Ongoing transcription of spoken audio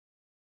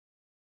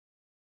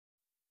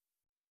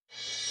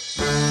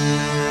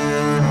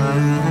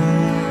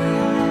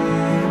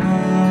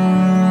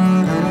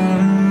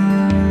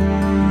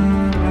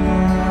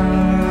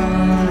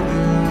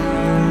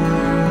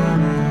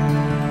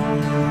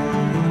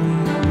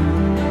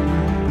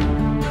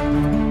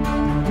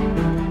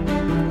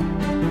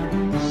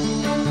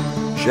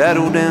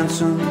shadow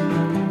dancing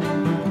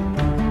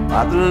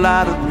by the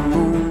light of the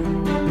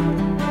moon.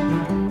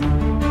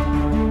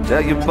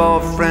 Tell your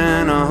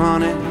boyfriend,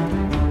 honey,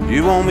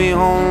 you won't be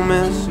home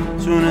as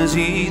soon as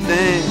he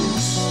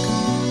thinks.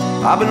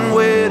 I've been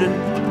waiting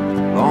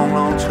a long,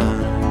 long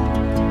time.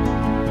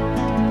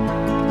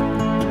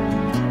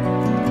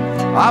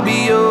 I'll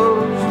be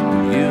yours,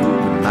 you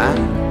and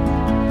mine,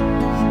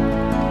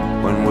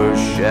 when we're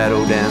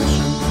shadow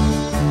dancing.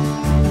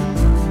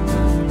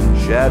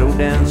 Shadow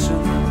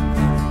dancing,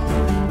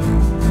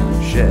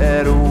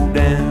 shadow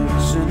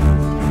dancing,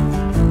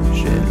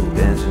 shadow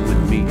dancing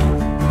with me.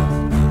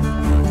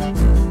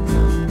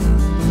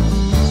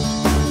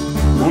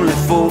 Only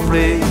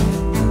foreplay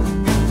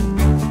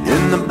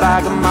in the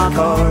back of my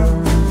car.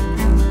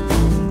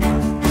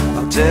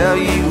 I'll tell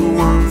you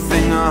one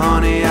thing,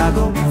 honey, I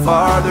go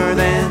farther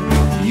than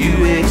you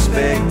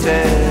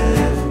expected.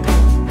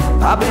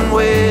 I've been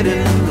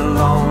waiting a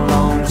long,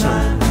 long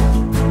time.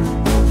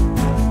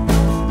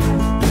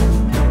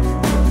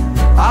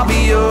 I'll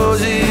be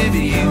yours if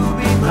you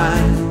be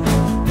mine,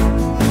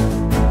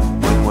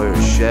 when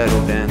we're shadow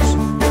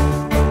dancing.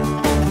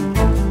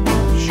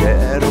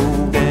 Shadow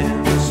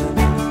dancing,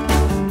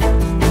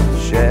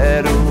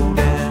 shadow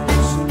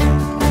dancing,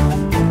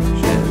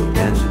 shadow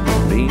dancing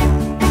with me.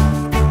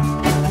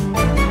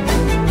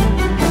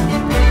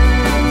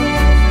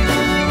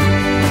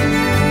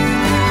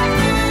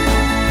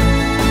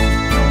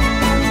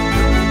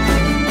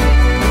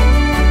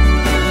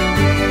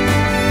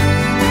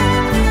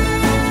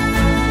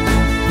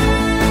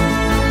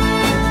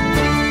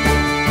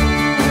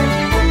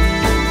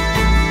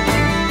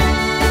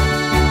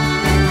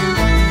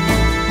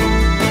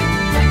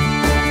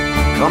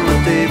 Come the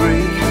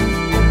daybreak,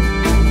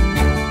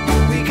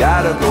 we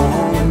gotta go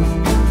home.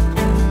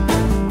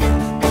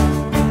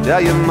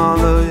 Tell your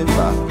mother if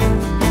I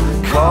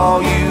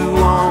call you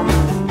on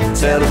the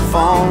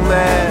telephone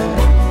that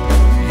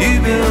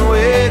you've been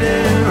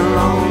waiting a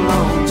long,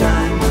 long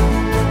time.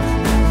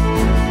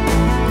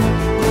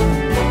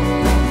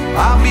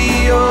 I'll be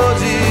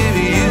yours if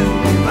you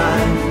be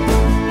mine,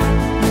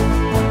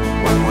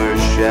 when we're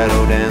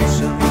shadow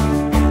dancing.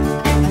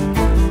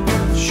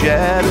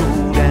 Shadow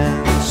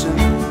dancing,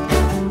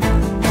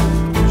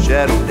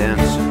 shadow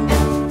dancing,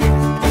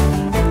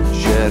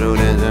 shadow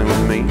dancing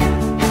with me.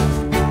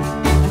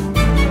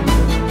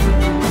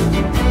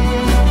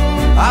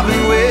 I've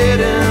been waiting